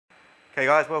Okay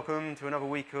guys, welcome to another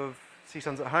week of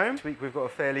CSONS at home. This week we've got a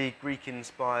fairly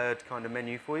Greek-inspired kind of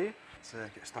menu for you.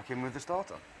 Let's get stuck in with the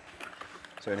starter.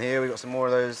 So in here we've got some more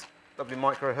of those lovely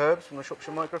micro herbs from the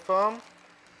Shropshire Micro Farm.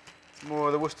 Some more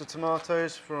of the Worcester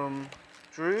tomatoes from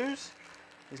Drew's.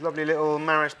 These lovely little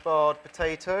Maris barred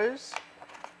potatoes.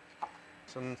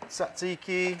 Some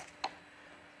tzatziki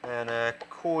and a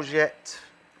courgette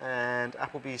and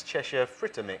Applebee's Cheshire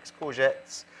fritter mix.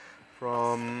 Courgettes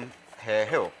from Hare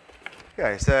Hill.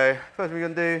 Okay, so first thing we're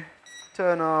going to do,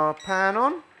 turn our pan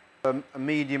on, a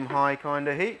medium-high kind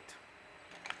of heat.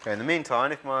 Okay, in the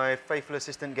meantime, if my faithful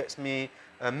assistant gets me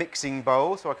a mixing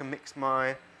bowl so I can mix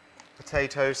my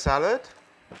potato salad.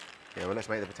 Yeah, well, let's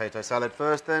make the potato salad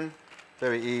first then.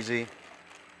 Very easy.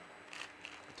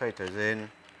 Potatoes in.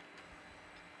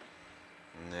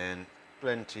 And then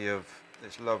plenty of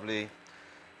this lovely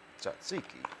tzatziki.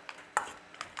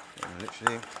 And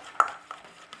literally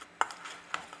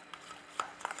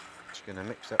just going to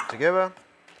mix that together.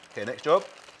 Okay, next job.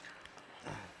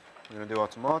 We're going to do our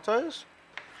tomatoes.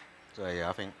 So yeah,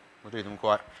 I think we'll do them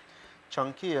quite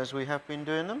chunky as we have been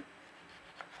doing them.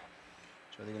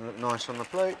 So they're going to look nice on the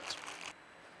plate.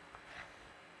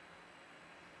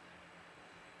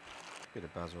 Bit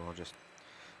of basil I'll just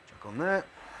chuck on there.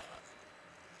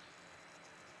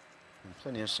 And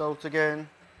plenty of salt again. And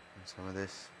some of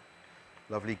this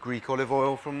lovely Greek olive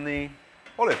oil from the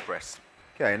olive press.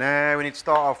 Okay, now we need to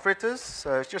start our fritters.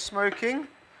 So it's just smoking.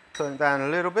 Turn it down a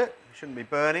little bit. It shouldn't be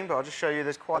burning, but I'll just show you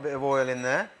there's quite a bit of oil in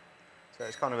there. So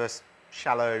it's kind of a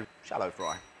shallow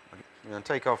fry. We're going to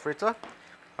take our fritter.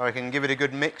 I can give it a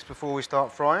good mix before we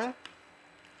start frying,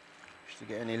 just to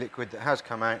get any liquid that has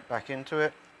come out back into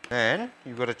it. Then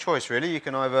you've got a choice really. You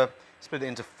can either split it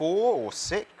into 4 or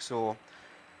 6, or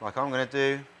like I'm going to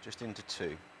do, just into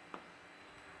 2.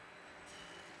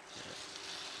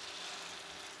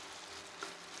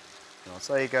 I'll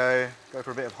say go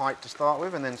for a bit of height to start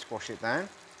with and then squash it down.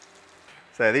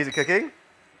 So these are cooking.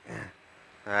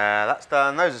 That's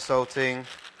done, those are salting.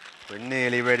 We're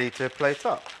nearly ready to plate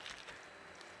up.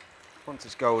 Once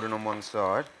it's golden on one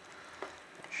side,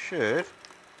 it should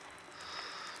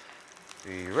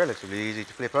be relatively easy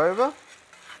to flip over.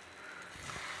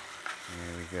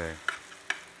 There we go.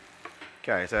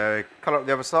 Okay, so colour up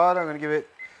the other side. I'm going to give it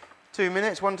 2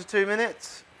 minutes, 1 to 2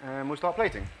 minutes, and we'll start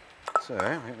plating. So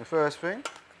I think the first thing,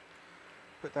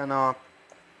 put down our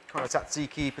kind of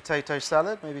tzatziki potato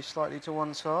salad, maybe slightly to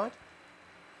one side.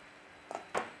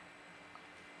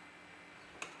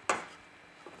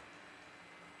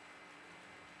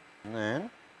 And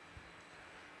then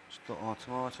just dot our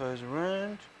tomatoes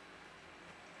around.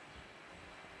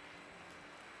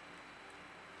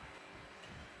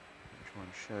 Try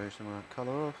and show some of that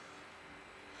colour off.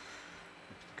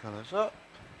 Mix the colours up.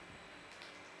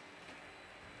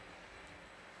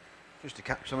 Just to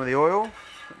catch some of the oil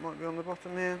that might be on the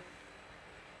bottom here.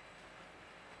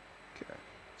 Okay,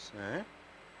 so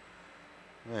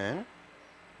then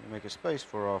we make a space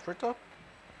for our fritter.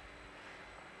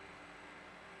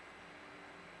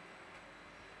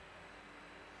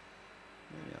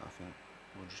 Yeah, I think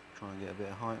we'll just try and get a bit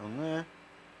of height on there.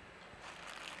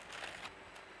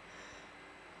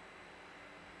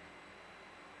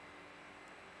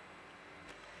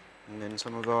 And then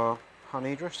some of our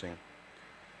honey dressing.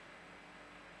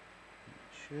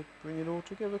 Should bring it all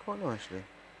together quite nicely.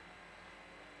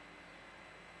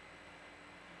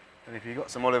 And if you've got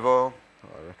some olive oil,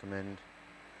 I recommend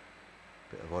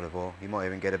a bit of olive oil. You might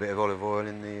even get a bit of olive oil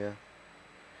in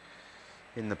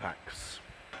the packs.